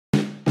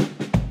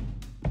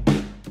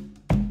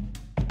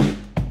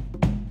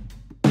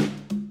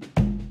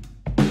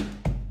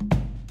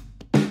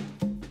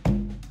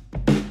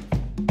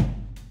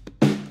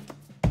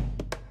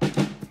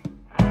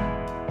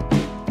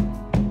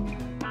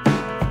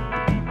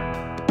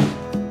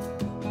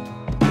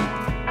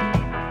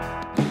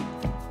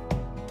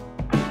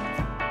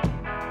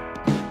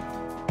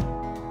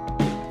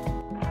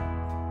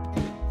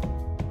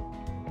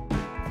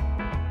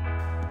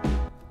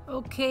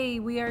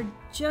Okay, we are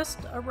just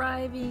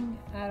arriving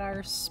at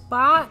our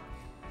spot.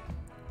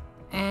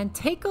 And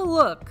take a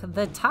look,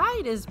 the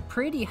tide is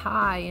pretty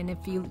high, and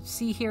if you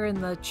see here in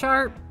the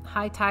chart,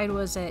 high tide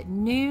was at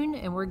noon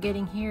and we're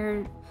getting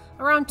here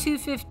around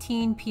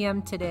 2:15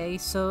 p.m. today,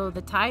 so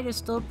the tide is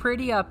still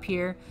pretty up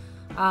here.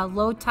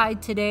 Low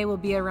tide today will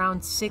be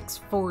around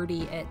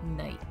 6:40 at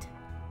night.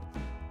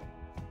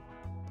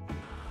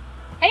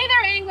 Hey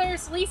there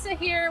anglers, Lisa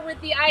here with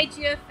the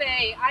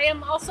IGFA. I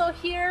am also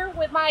here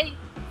with my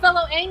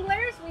fellow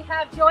anglers. We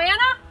have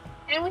Joanna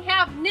and we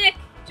have Nick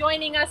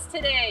joining us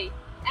today.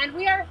 And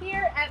we are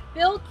here at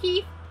Bill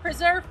Keefe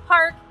Preserve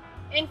Park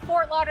in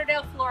Fort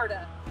Lauderdale,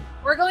 Florida.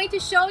 We're going to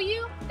show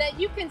you that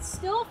you can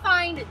still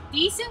find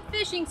decent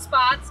fishing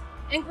spots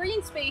and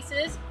green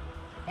spaces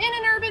in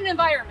an urban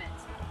environment.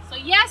 So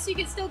yes, you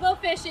can still go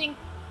fishing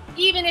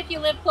even if you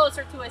live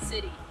closer to a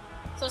city.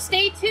 So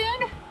stay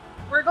tuned.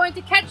 We're going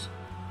to catch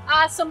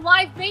some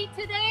live bait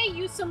today,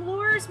 use some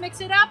lures, mix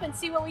it up, and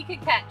see what we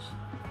could catch.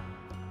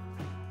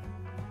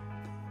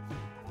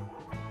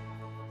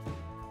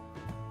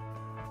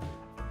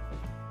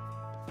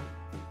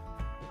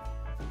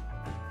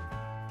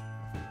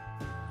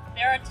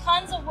 There are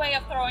tons of ways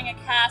of throwing a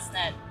cast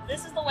net.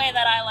 This is the way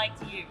that I like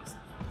to use.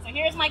 So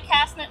here's my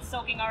cast net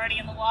soaking already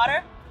in the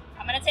water.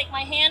 I'm going to take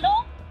my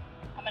handle,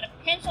 I'm going to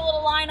pinch a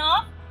little line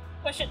off,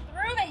 push it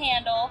through the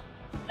handle.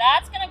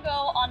 That's going to go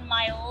on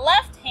my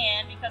left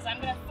hand because I'm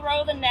going to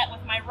throw the net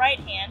with my right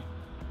hand.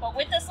 But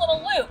with this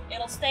little loop,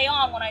 it'll stay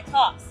on when I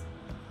toss.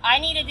 I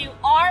need to do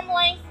arm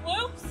length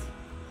loops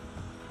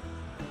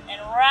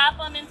and wrap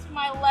them into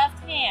my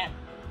left hand.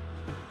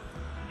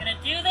 I'm going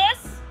to do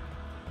this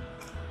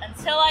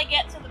until I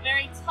get to the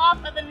very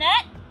top of the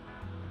net.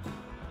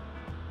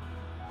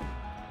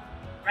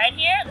 Right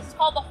here, this is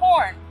called the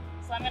horn.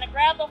 So I'm going to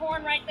grab the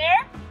horn right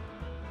there.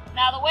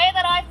 Now the way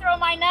that I throw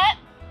my net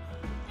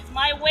is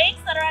my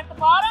weights that are at the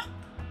bottom,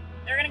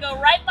 they're going to go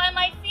right by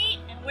my feet,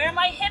 and where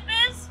my hip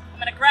is, I'm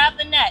going to grab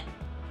the net.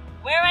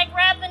 Where I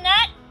grab the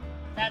net,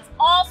 that's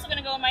also going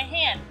to go in my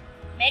hand.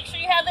 Make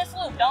sure you have this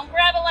loop. Don't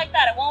grab it like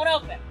that. It won't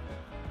open.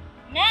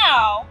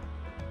 Now,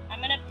 I'm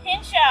going to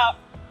pinch out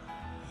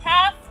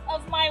half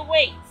of my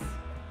weights.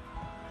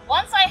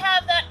 Once I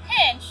have that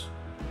pinch,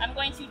 I'm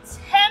going to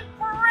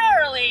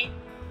temporarily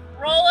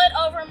roll it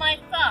over my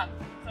thumb.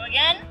 So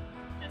again,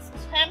 just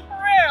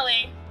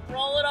temporarily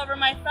roll it over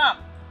my thumb.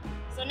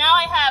 So now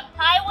I have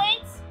high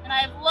weights and I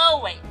have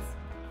low weights.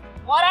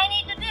 What I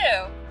need to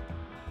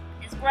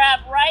do is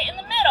grab right in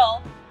the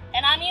middle,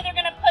 and I'm either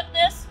going to put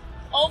this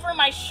over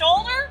my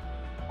shoulder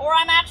or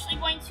I'm actually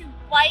going to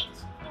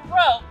bite the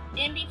rope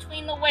in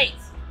between the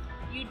weights.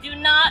 You do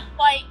not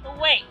bite the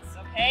weights,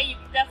 okay? You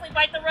can definitely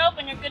bite the rope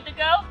and you're good to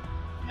go,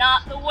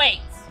 not the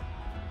weights.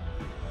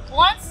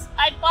 Once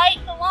I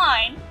bite the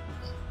line,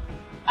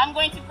 I'm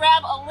going to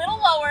grab a little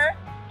lower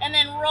and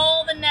then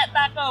roll the net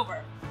back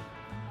over.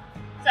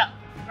 So,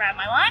 grab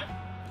my line,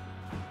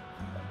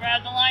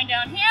 grab the line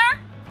down here,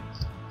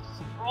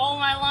 roll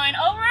my line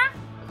over,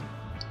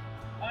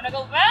 I'm going to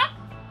go back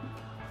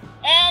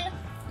and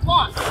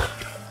launch. I'm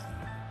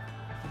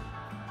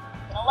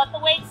going to let the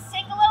weight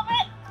sink a little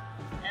bit,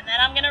 and then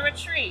I'm going to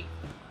retrieve.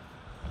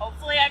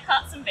 Hopefully I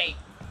caught some bait.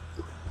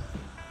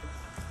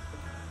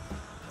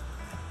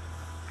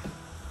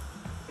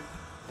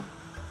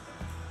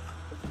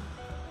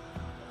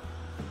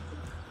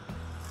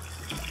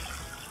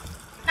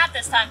 Not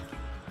this time.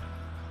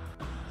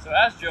 So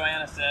as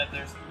Joanna said,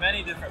 there's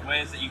many different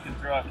ways that you can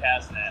throw a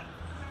cast net.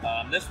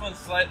 This one's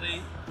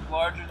slightly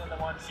larger than the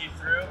one she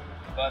threw,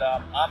 but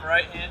I'm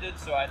right-handed,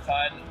 so I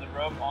tied the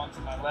rope onto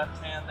my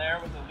left hand there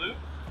with a loop,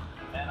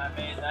 and I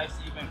made nice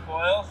even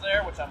coils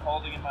there, which I'm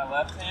holding in my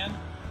left hand.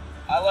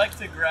 I like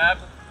to grab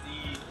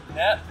the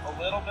net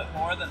a little bit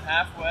more than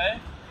halfway,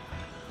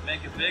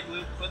 make a big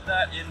loop, put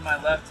that in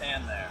my left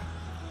hand there.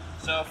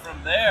 So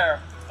from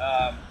there,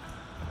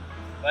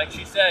 like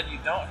she said, you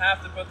don't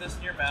have to put this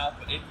in your mouth,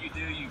 but if you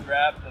do, you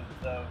grab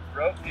the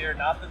rope here,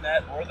 not the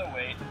net or the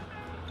weight,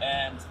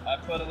 and I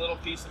put a little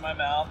piece in my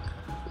mouth,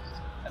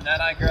 and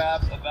then I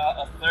grab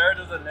about a third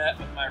of the net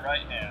with my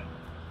right hand.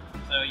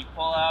 So you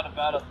pull out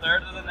about a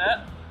third of the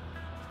net,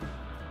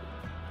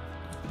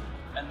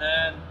 and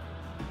then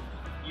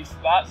you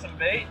spot some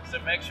bait, so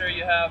make sure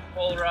you have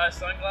polarized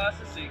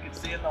sunglasses so you can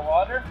see in the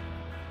water.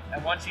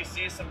 And once you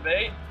see some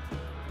bait,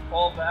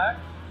 pull back,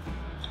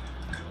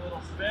 do a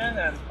little spin,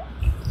 and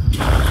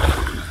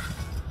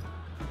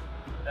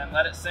then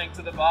let it sink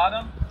to the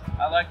bottom.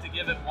 I like to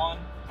give it one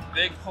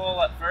big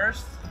pull at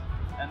first,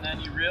 and then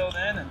you reel it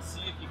in and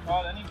see if you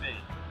caught any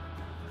bait.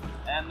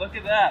 And look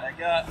at that, I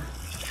got a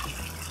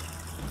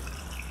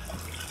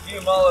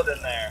few mullet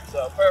in there,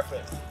 so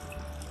perfect.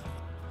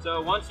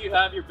 So once you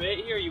have your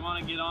bait here, you want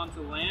to get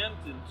onto land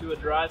to a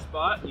dry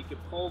spot. You can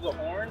pull the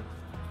horn,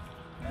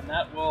 and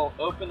that will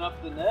open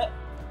up the net,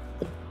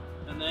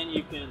 and then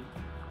you can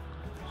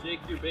shake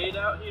your bait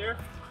out here.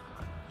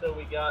 So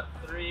we got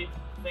 3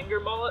 finger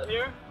mullet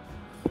here,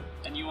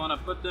 and you want to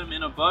put them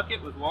in a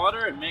bucket with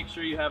water and make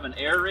sure you have an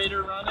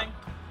aerator running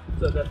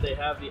so that they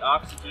have the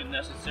oxygen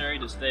necessary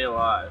to stay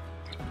alive.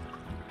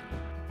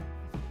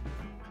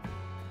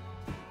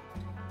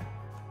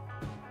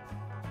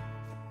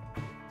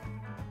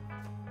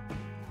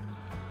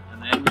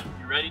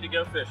 ready to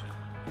go fishing.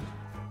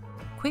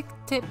 Quick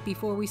tip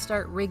before we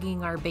start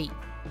rigging our bait.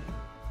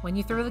 When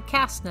you throw the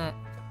cast net,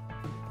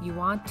 you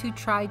want to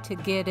try to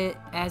get it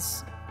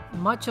as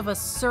much of a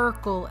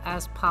circle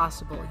as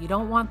possible. You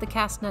don't want the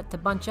cast net to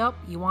bunch up.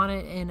 You want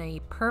it in a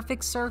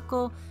perfect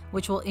circle,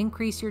 which will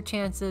increase your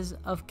chances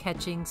of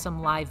catching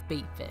some live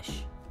bait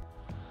fish.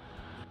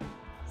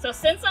 So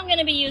since I'm going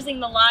to be using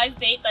the live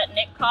bait that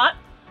Nick caught,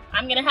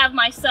 I'm going to have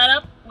my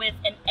setup with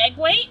an egg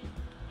weight,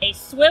 a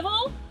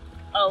swivel,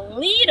 a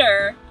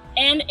leader,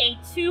 and a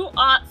 2/0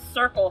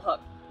 circle hook.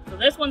 So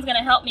this one's going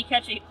to help me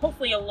catch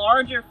hopefully a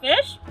larger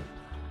fish.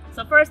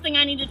 So first thing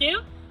I need to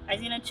do, I'm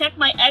going to check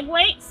my egg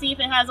weight, see if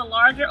it has a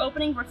larger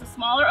opening versus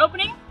smaller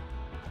opening,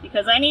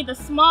 because I need the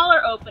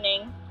smaller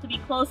opening to be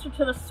closer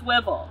to the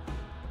swivel.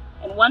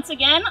 And once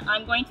again,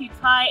 I'm going to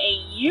tie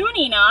a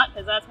uni knot,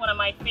 because that's one of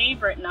my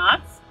favorite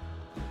knots.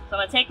 So I'm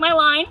going to take my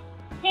line,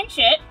 pinch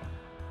it.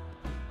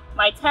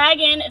 My tag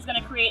in is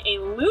going to create a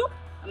loop.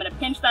 I'm going to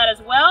pinch that as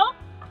well.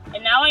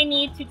 And now I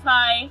need to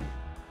tie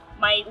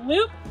my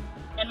loop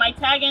and my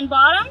tag in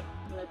bottom.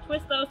 I'm going to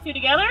twist those two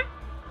together.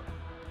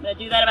 I'm going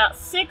to do that about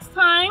 6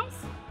 times.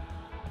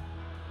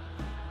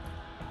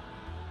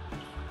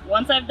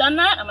 Once I've done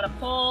that, I'm going to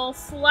pull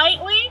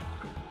slightly,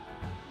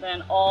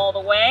 then all the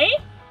way.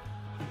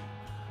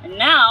 And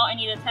now I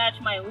need to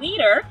attach my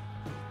leader.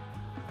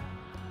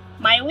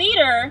 My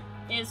leader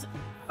is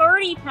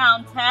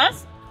 30-pound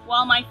test,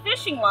 while my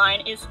fishing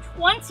line is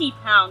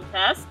 20-pound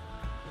test.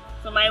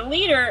 So my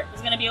leader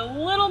is going to be a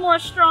little more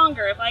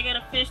stronger if I get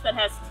a fish that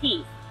has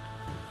teeth.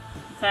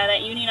 Tie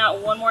that uni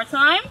knot one more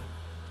time,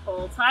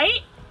 pull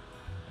tight.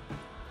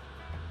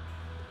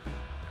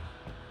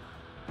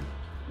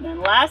 And then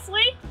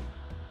lastly,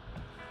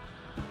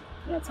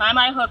 I'm going to tie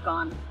my hook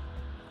on.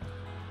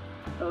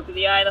 Go through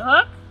the eye of the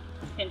hook,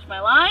 pinch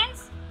my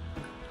lines,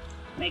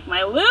 make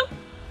my loop,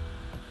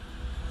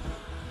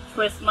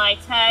 twist my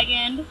tag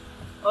end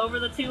over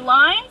the 2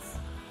 lines,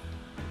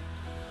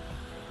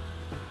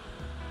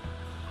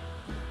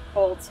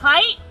 pull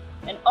tight,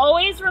 and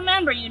always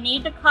remember you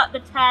need to cut the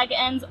tag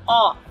ends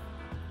off.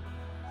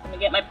 I'm going to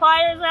get my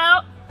pliers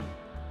out,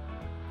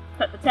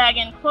 cut the tag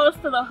end close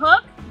to the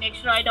hook, make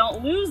sure I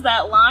don't lose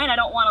that line, I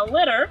don't want to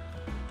litter.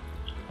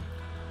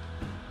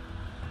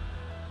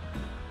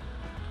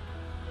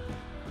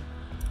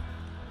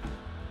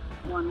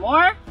 One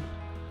more.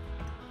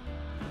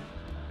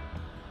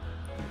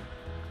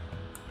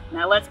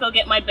 Now let's go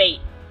get my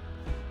bait.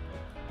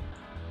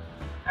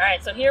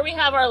 Alright, so here we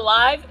have our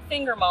live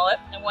finger mullet,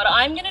 and what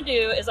I'm going to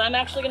do is I'm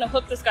actually going to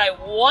hook this guy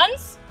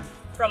once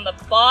from the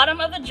bottom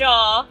of the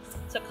jaw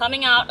to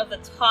coming out of the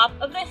top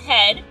of the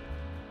head.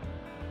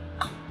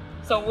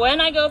 So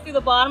when I go through the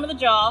bottom of the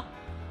jaw,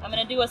 I'm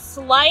going to do a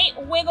slight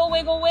wiggle,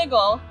 wiggle,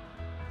 wiggle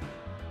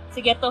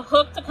to get the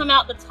hook to come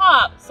out the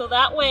top, so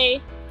that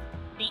way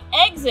the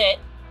exit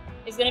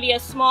is going to be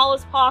as small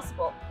as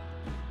possible.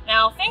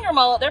 Now, finger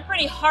mullet, they're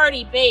pretty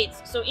hardy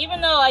baits, so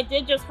even though I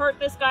did just hurt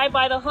this guy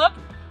by the hook,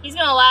 he's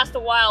going to last a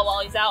while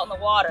he's out in the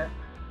water.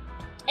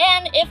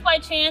 And if by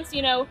chance,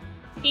 you know,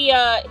 he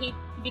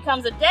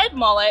becomes a dead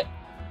mullet,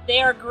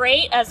 they are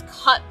great as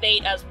cut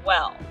bait as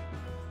well.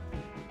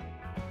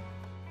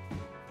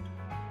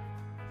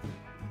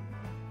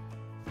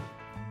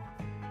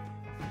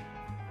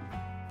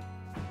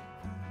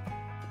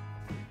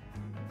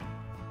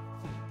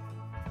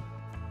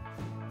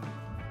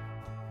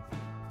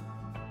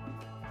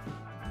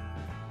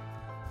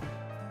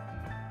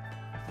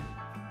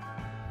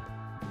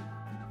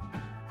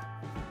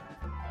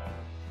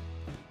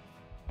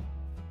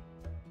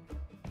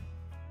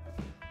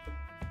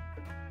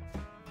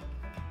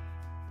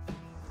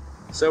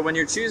 So when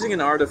you're choosing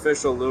an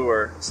artificial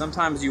lure,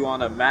 sometimes you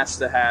want to match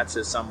the hatch,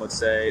 as some would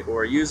say,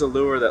 or use a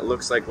lure that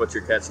looks like what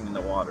you're catching in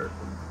the water.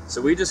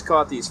 So we just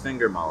caught these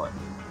finger mullet.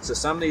 So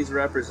some of these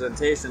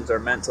representations are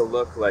meant to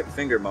look like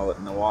finger mullet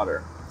in the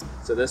water.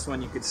 So this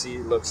one you can see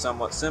looks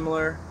somewhat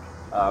similar.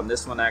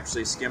 This one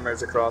actually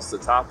skimmers across the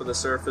top of the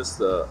surface,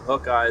 the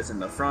hook eyes in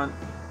the front,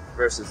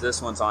 versus this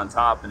one's on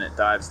top and it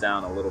dives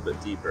down a little bit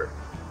deeper.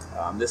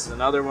 This is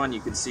another one. You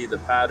can see the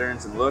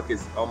patterns and look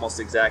is almost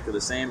exactly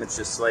the same, it's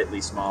just slightly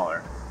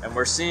smaller. And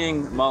we're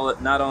seeing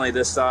mullet not only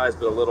this size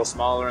but a little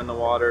smaller in the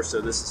water, so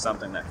this is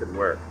something that could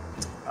work.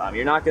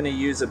 You're not going to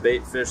use a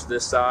bait fish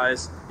this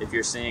size if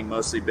you're seeing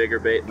mostly bigger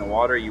bait in the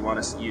water. You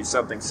want to use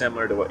something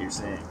similar to what you're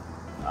seeing.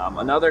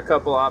 Another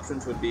couple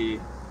options would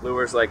be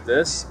lures like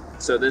this.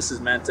 So this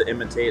is meant to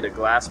imitate a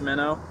glass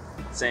minnow.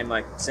 Same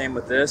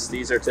with this.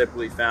 These are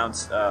typically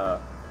found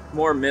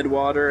more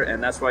mid-water,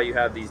 and that's why you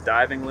have these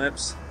diving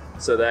lips,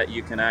 so that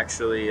you can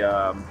actually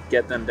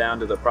get them down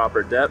to the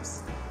proper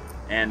depth.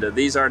 And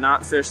these are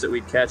not fish that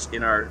we'd catch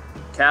in our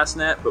cast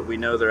net, but we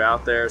know they're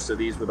out there, so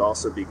these would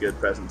also be good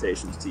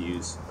presentations to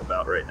use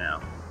about right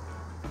now.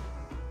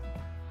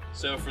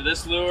 So for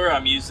this lure,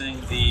 I'm using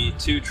the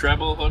 2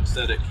 treble hooks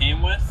that it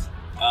came with,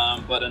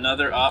 but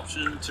another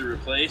option to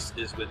replace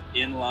is with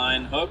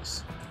inline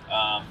hooks.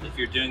 If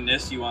you're doing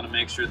this, you want to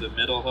make sure the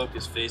middle hook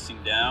is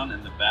facing down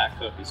and the back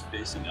hook is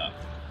facing up.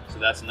 So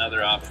that's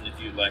another option if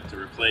you'd like to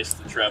replace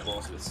the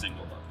trebles with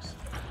single hooks.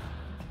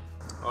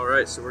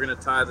 Alright, so we're going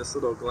to tie this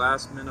little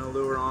glass minnow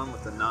lure on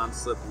with a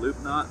non-slip loop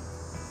knot.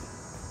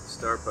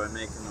 Start by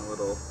making a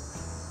little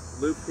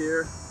loop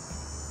here.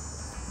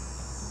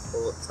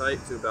 Pull it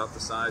tight to about the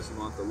size you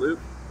want the loop.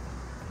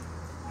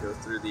 Go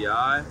through the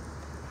eye.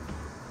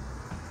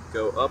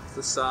 Go up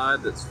the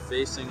side that's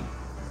facing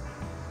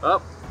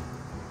up.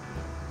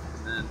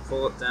 And then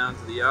pull it down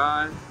to the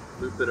eye.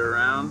 Loop it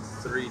around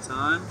 3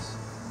 times.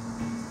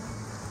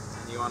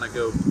 And you want to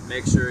go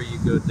make sure you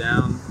go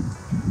down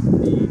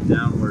the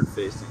downward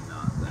facing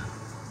knot then,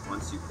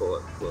 once you pull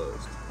it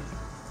closed.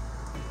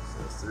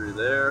 So through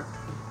there,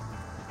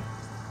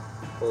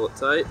 pull it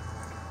tight,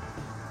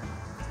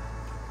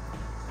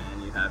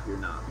 and you have your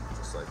knot,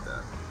 just like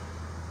that.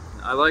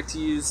 I like to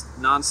use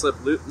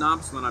non-slip loop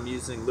knobs when I'm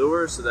using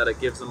lures so that it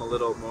gives them a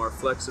little more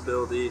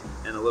flexibility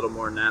and a little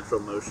more natural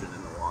motion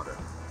in the water.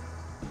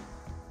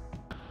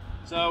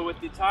 So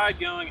with the tide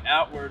going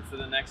outward for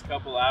the next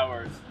couple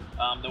hours,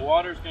 the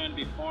water is going to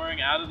be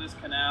pouring out of this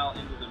canal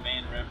into the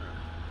main river.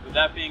 With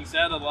that being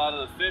said, a lot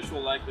of the fish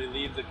will likely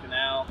leave the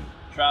canal,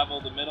 travel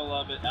the middle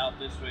of it out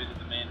this way to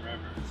the main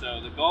river. So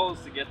the goal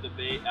is to get the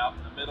bait out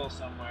in the middle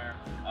somewhere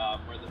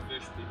where the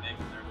fish will be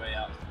making their way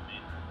out to the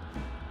main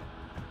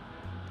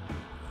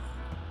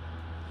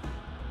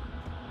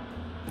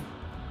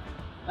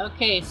river.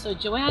 Okay, so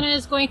Joanna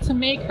is going to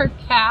make her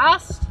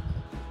cast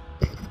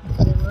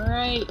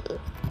right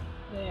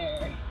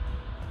there.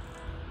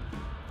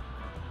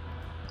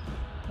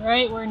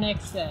 Right where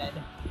Nick said.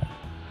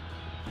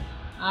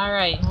 All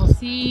right, we'll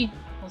see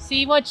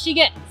what she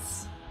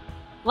gets.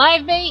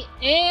 Live bait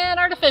and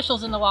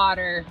artificials in the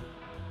water.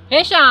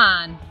 Fish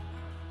on.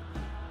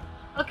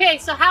 Okay,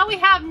 so how we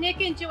have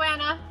Nick and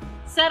Joanna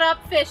set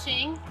up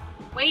fishing,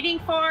 waiting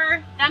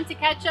for them to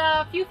catch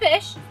a few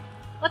fish.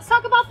 Let's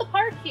talk about the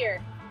park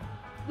here.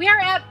 We are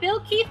at Bill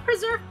Keith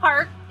Preserve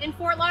Park in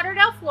Fort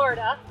Lauderdale,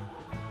 Florida,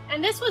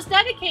 and this was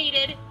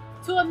dedicated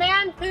to a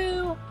man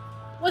who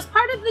was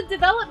part of the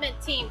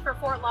development team for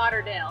Fort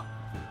Lauderdale.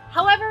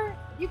 However,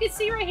 you can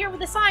see right here with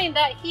the sign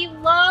that he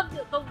loved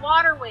the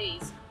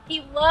waterways.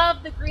 He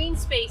loved the green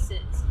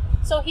spaces.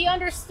 So he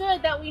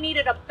understood that we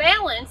needed a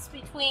balance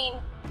between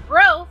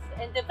growth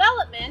and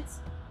development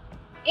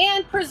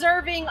and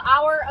preserving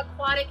our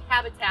aquatic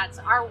habitats,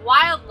 our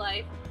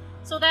wildlife,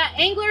 so that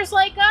anglers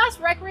like us,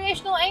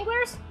 recreational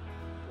anglers,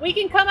 we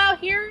can come out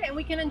here and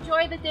we can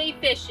enjoy the day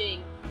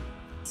fishing.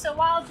 So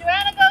while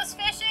Joanna goes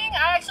fishing,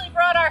 I actually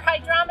brought our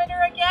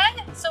hydrometer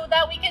again so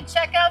that we can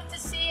check out to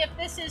see if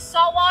this is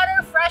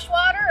saltwater,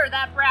 freshwater, or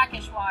that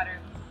brackish water.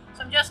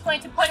 So I'm just going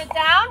to put it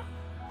down.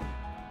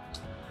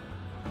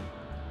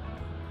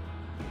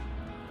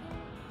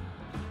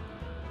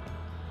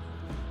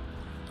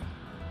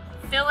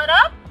 Fill it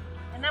up,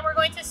 and then we're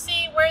going to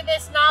see where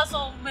this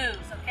nozzle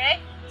moves,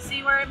 okay?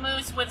 See where it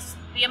moves with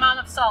the amount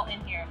of salt in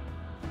here.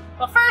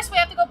 But first we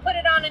have to go put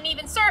it on an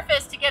even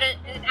surface to get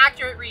an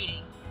accurate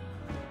reading.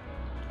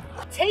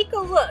 Take a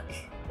look.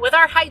 With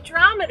our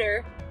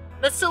hydrometer,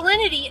 the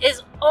salinity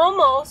is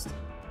almost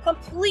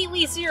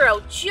completely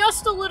zero,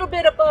 just a little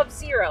bit above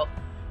zero.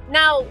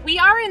 Now, we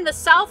are in the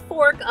South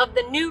Fork of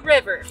the New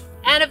River,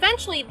 and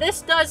eventually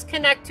this does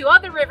connect to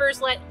other rivers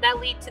that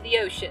lead to the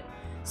ocean.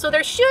 So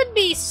there should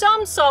be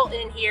some salt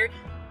in here.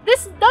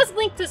 This does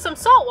link to some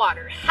salt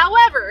water.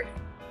 However,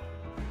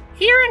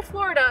 here in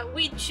Florida,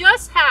 we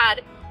just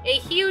had a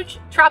huge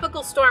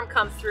tropical storm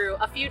come through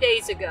a few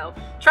days ago.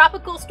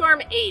 Tropical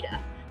Storm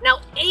Ada. Now,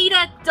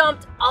 Ada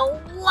dumped a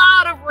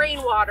lot of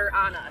rainwater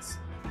on us,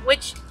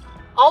 which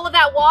all of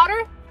that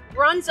water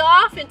runs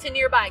off into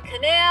nearby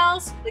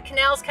canals. The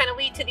canals kind of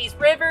lead to these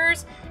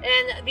rivers,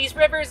 and these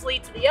rivers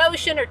lead to the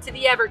ocean or to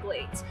the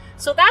Everglades.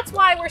 So that's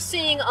why we're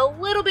seeing a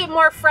little bit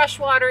more fresh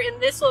water in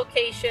this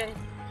location.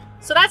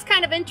 So that's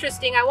kind of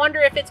interesting. I wonder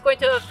if it's going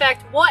to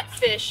affect what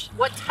fish,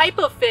 what type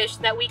of fish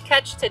that we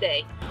catch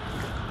today.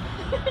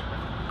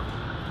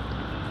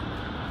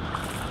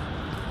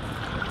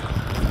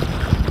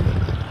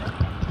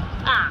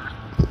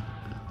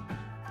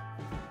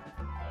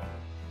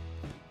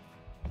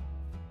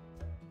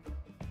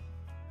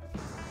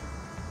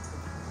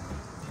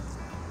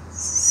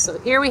 So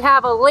here we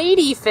have a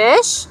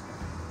ladyfish.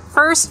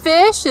 First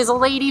fish is a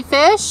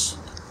ladyfish.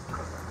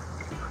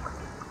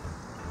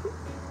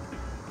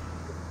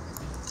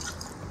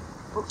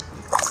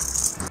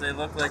 They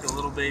look like a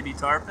little baby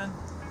tarpon,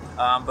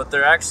 but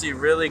they're actually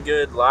really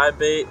good live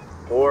bait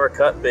or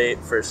cut bait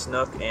for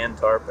snook and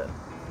tarpon.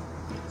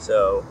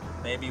 So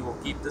maybe we'll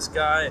keep this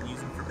guy and use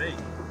him for bait.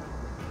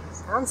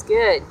 Sounds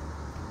good.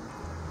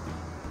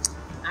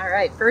 All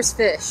right, first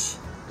fish.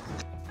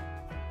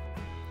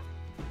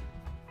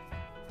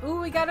 Ooh,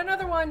 we got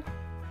another one.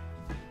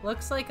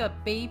 Looks like a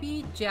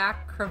baby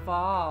Jack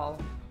Crevalle.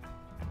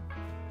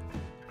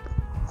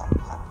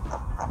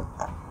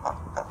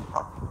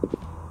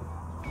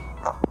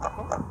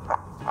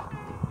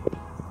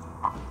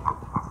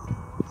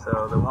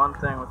 So the one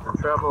thing with the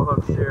treble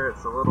hooks here,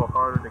 it's a little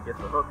harder to get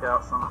the hook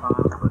out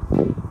sometimes, but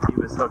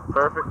he was hooked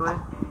perfectly.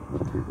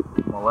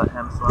 We'll let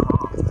him swim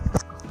off.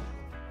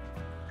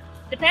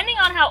 Depending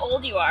on how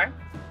old you are,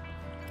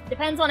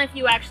 depends on if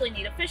you actually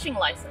need a fishing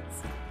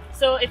license.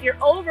 So if you're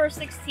over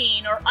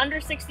 16 or under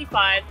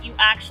 65, you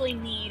actually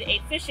need a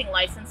fishing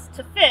license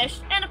to fish,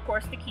 and of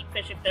course to keep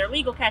fish if they're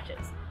legal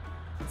catches.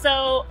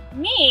 So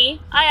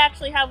me, I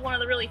actually have one of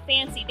the really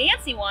fancy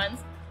dancy ones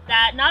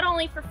that not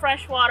only for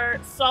freshwater,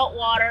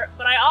 saltwater,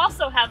 but I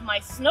also have my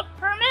snook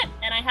permit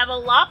and I have a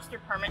lobster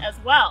permit as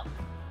well.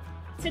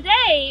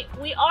 Today,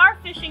 we are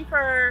fishing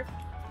for,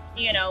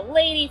 you know,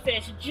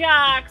 ladyfish,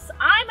 jacks.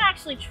 I'm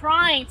actually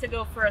trying to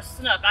go for a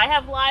snook. I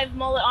have live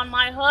mullet on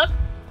my hook,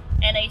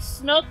 and a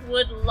snook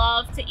would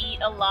love to eat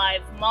a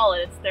live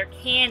mullet. It's their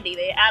candy.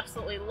 They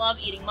absolutely love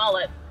eating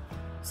mullet.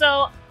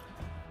 So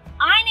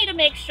I need to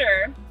make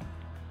sure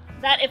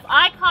that if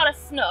I caught a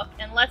snook,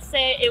 and let's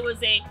say it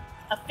was a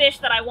fish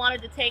that I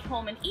wanted to take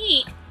home and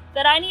eat,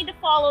 that I need to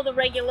follow the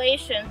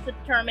regulations to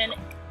determine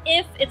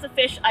if it's a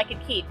fish I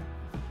could keep.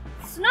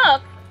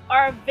 Snook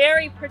are a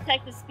very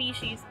protected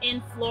species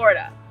in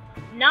Florida.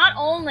 Not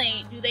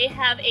only do they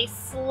have a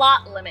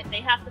slot limit,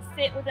 they have to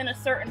fit within a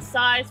certain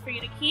size for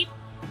you to keep,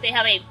 they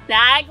have a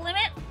bag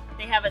limit,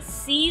 they have a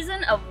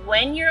season of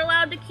when you're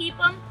allowed to keep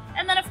them,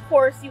 and then of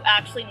course you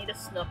actually need a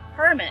snook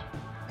permit.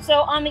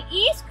 So on the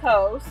East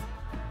Coast,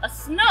 a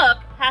snook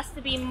has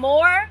to be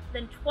more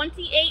than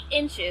 28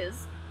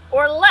 inches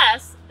or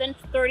less than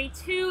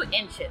 32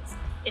 inches.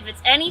 If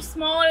it's any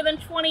smaller than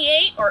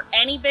 28 or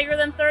any bigger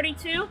than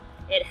 32,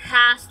 it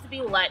has to be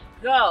let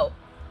go.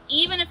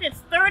 Even if it's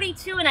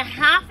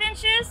 32.5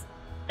 inches,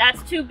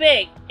 that's too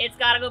big. It's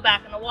got to go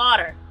back in the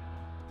water.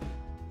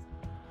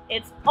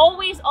 It's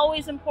always,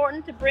 always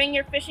important to bring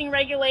your fishing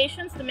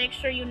regulations to make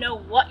sure you know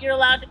what you're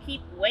allowed to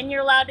keep, when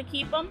you're allowed to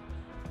keep them.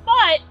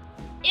 But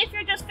if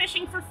you're just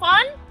fishing for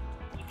fun,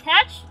 you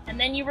catch and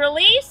then you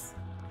release,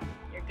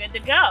 you're good to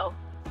go.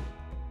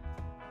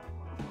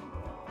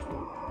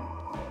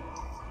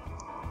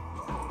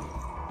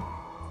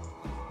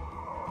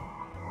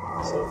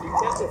 So if you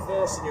catch a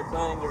fish and you're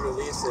planning to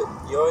release it,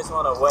 you always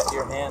want to wet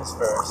your hands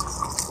first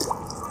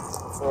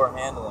before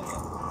handling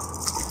it.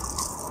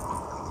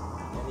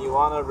 And you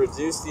want to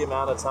reduce the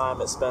amount of time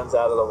it spends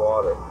out of the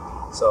water.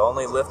 So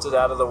only lift it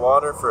out of the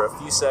water for a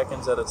few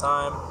seconds at a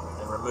time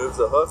and remove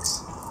the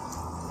hooks.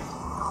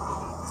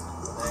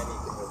 And then you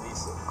can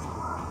release it.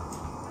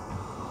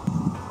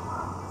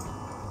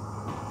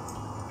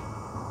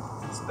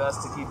 It's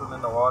best to keep them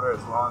in the water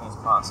as long as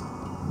possible.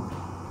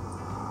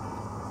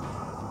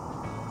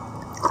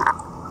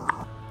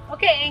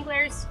 Okay,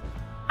 anglers,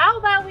 how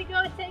about we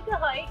go take a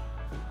hike?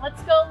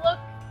 Let's go look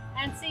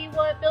and see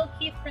what Bill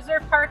Keith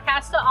Preserve Park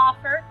has to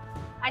offer.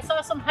 I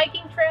saw some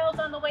hiking trails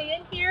on the way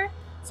in here,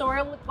 so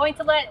we're going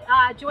to let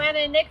Joanna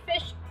and Nick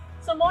fish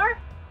some more,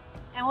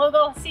 and we'll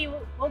go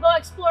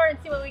explore and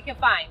see what we can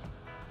find.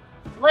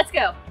 Let's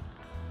go.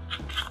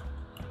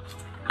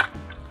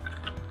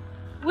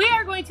 We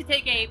are going to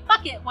take a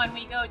bucket when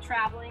we go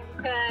traveling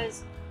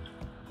because,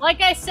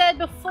 like I said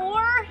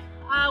before,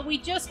 we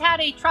just had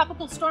a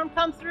tropical storm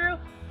come through,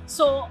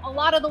 so a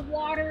lot of the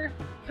water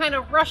kind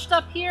of rushed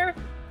up here,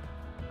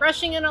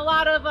 rushing in a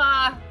lot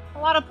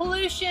of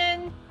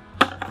pollution.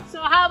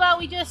 So how about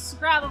we just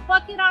grab a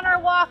bucket on our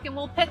walk and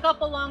we'll pick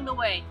up along the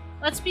way.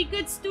 Let's be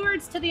good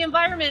stewards to the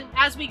environment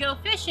as we go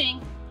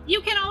fishing.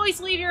 You can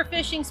always leave your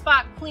fishing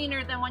spot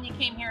cleaner than when you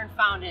came here and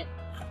found it.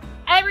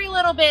 Every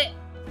little bit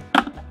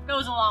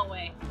goes a long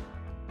way.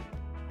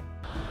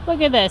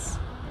 Look at this.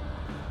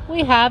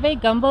 We have a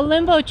gumbo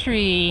limbo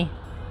tree.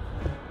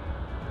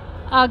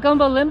 A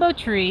gumbo limbo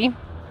tree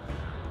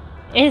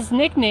is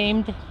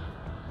nicknamed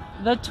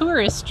the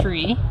tourist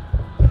tree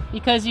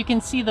because you can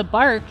see the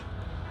bark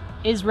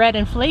is red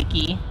and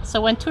flaky.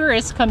 So when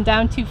tourists come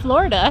down to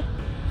Florida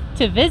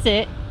to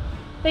visit,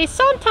 they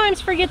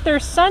sometimes forget their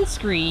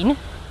sunscreen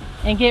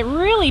and get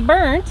really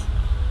burnt,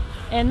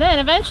 and then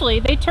eventually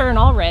they turn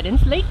all red and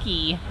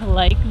flaky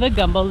like the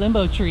gumbo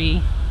limbo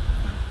tree.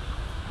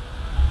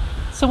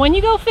 So when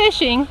you go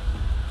fishing,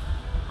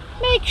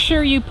 make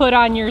sure you put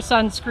on your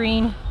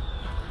sunscreen.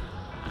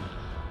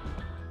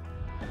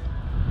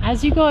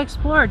 As you go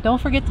explore,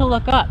 don't forget to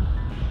look up.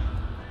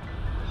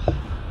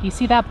 You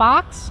see that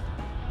box?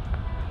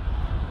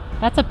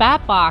 That's a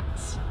bat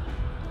box.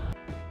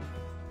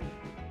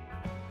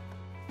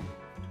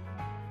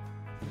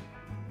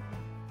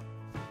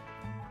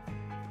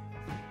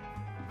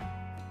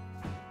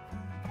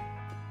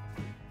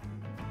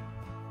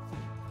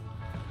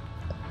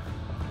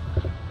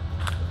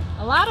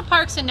 A lot of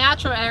parks and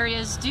natural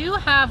areas do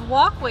have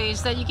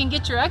walkways that you can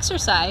get your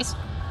exercise.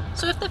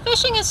 So if the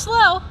fishing is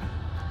slow,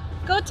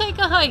 go take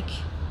a hike.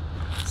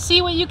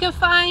 See what you can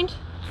find.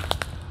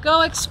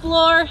 Go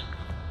explore.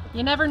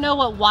 You never know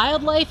what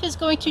wildlife is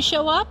going to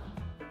show up.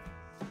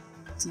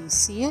 Do you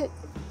see it?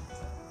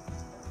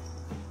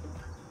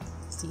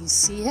 Do you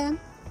see him?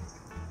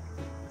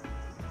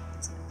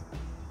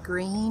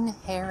 Green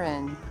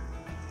heron.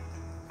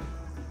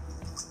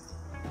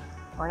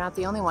 We're not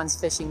the only ones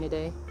fishing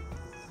today.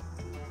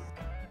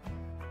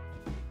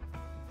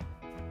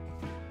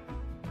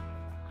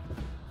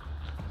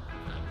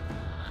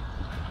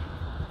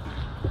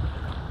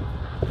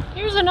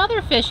 Here's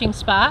another fishing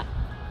spot.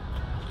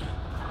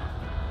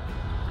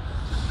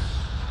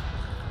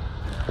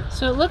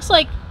 So it looks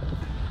like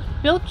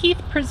Bill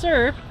Keith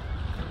Preserve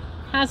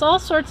has all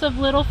sorts of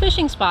little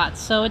fishing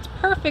spots, so it's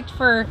perfect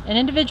for an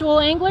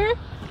individual angler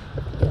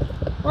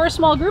or a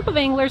small group of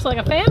anglers like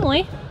a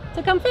family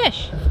to come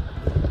fish.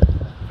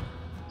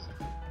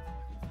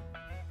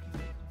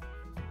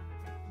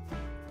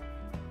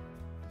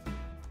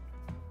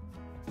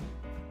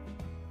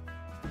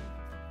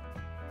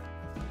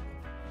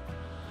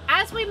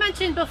 As we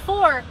mentioned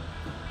before,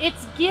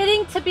 it's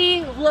getting to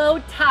be low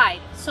tide.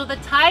 So the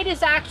tide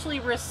is actually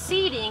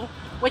receding,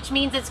 which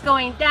means it's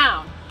going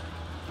down.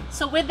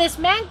 So with this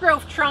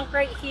mangrove trunk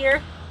right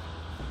here,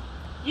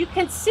 you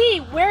can see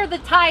where the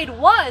tide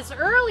was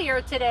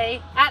earlier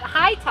today at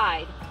high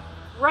tide.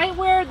 Right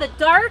where the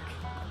dark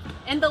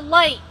and the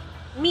light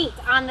meet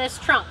on this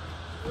trunk,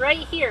 right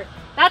here.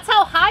 That's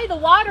how high the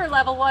water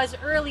level was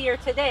earlier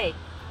today.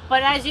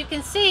 But as you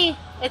can see,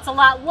 it's a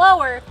lot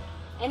lower,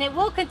 and it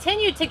will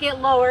continue to get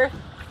lower,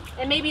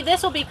 and maybe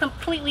this will be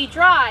completely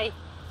dry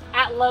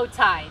at low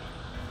tide.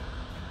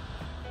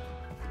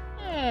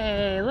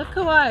 Hey, look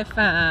who I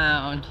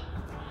found.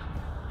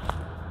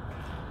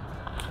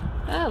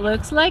 That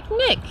looks like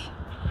Nick.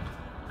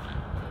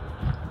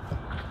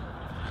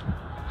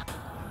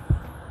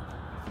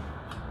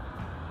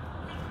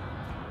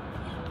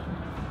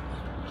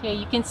 Okay,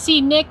 you can see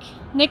Nick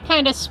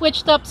kind of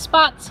switched up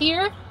spots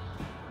here.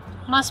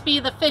 Must be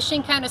the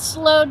fishing kind of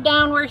slowed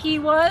down where he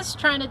was,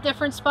 trying a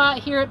different spot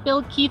here at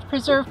Bill Keith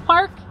Preserve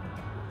Park.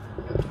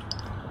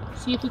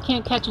 See if we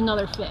can't catch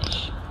another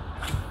fish.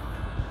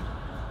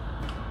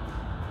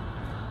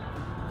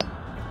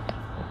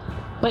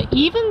 But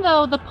even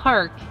though the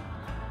park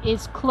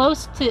is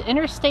close to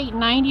Interstate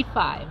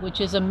 95,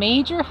 which is a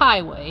major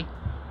highway,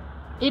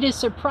 it is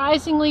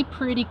surprisingly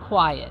pretty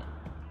quiet.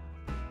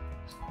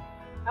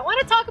 I want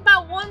to talk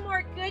about one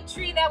more good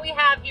tree that we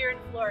have here in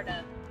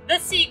Florida, the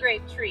sea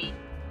grape tree.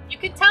 You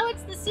can tell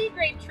it's the sea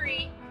grape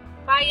tree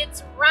by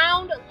its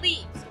round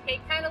leaves, okay,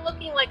 kind of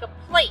looking like a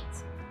plate.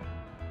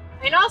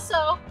 And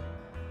also,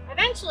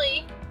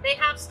 eventually, they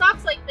have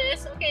stalks like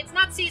this. Okay, it's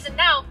not season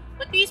now,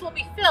 but these will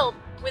be filled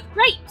with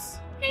grapes,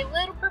 okay,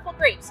 little purple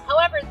grapes.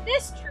 However,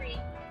 this tree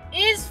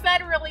is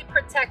federally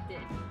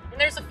protected, and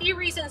there's a few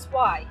reasons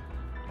why.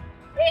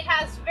 It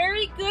has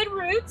very good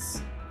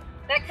roots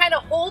that kind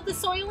of hold the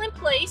soil in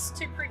place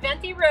to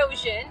prevent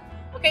erosion.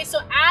 Okay, so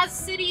as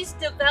cities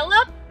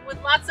develop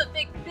with lots of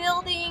big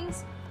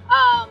buildings,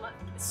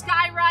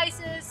 sky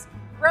rises,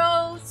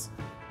 roads,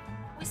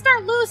 we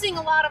start losing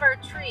a lot of our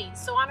trees.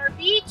 So on our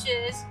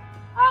beaches,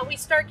 we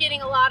start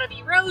getting a lot of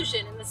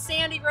erosion, and the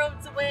sand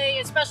erodes away,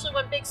 especially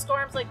when big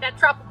storms like that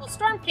tropical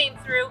storm came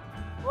through.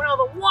 When all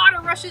the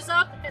water rushes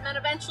up and then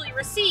eventually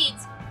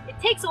recedes, it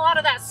takes a lot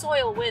of that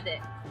soil with it.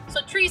 So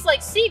trees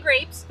like sea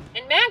grapes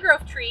and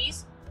mangrove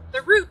trees,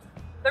 the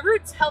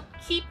roots help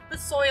keep the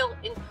soil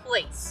in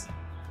place.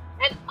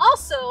 And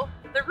also,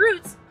 the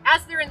roots,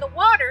 as they're in the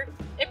water,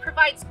 it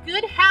provides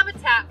good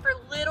habitat for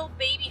little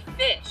baby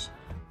fish.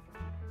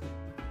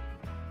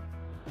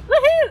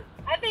 Woohoo!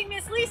 I think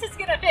Miss Lisa's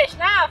gonna fish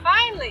now,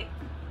 finally!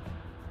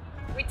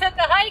 We took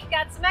a hike,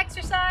 got some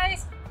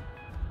exercise.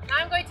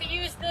 I'm going to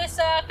use this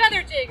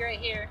feather jig right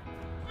here.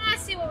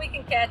 Let's see what we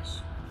can catch.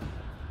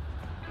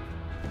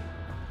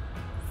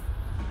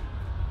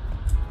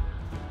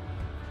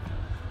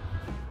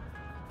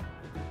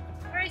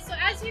 Alright, so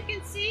as you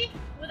can see,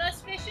 with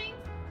us fishing,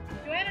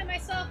 Joanna and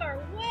myself are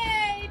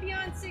way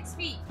beyond 6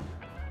 feet.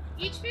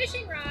 Each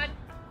fishing rod,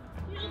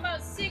 usually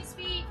about 6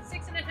 feet,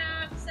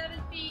 6.5,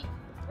 7 feet,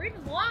 or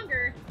even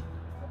longer.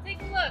 We'll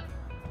take a look.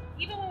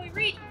 Even when we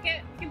reach, we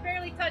can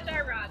barely touch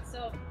our rod.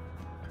 So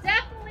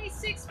definitely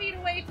 6 feet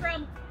away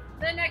from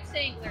the next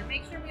angler.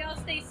 Make sure we all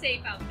stay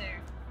safe out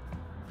there.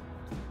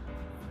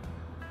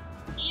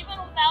 Even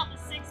without the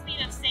 6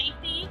 feet of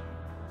safety,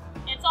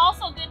 it's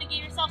also good to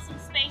give yourself some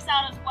space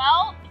out as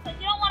well, because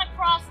you don't want to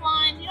cross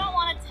lines, you don't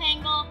want to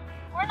tangle.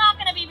 We're not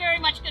going to be very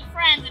much good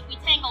friends if we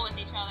tangle with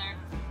each other.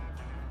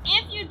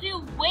 If you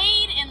do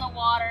wade in the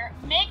water,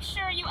 make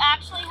sure you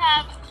actually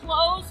have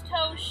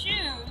closed-toe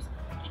shoes,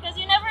 because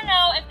you never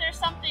know if there's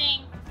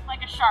something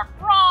like a sharp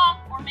rock,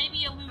 or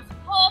maybe a loose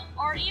hook,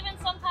 or even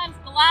sometimes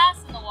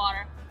glass in the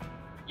water.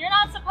 You're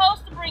not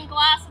supposed to bring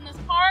glass in this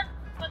park,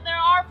 but there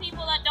are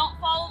people that don't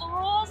follow the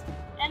rules,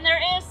 and there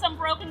is some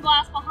broken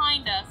glass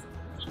behind us.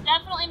 So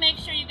definitely make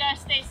sure you guys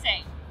stay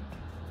safe.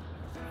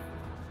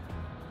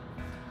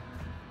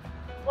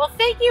 Well,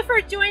 thank you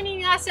for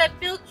joining us at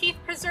Bill Keith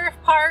Preserve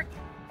Park.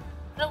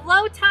 The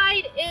low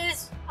tide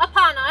is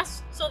upon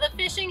us, so the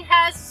fishing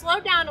has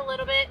slowed down a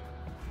little bit.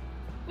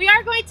 We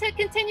are going to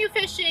continue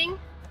fishing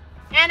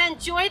and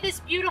enjoy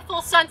this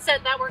beautiful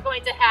sunset that we're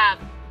going to have.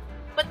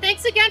 But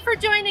thanks again for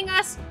joining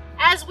us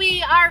as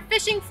we are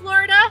fishing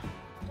Florida.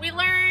 We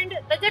learned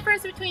the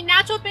difference between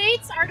natural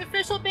baits,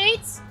 artificial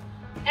baits,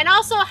 and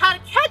also how to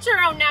catch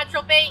our own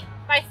natural bait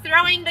by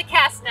throwing the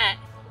cast net.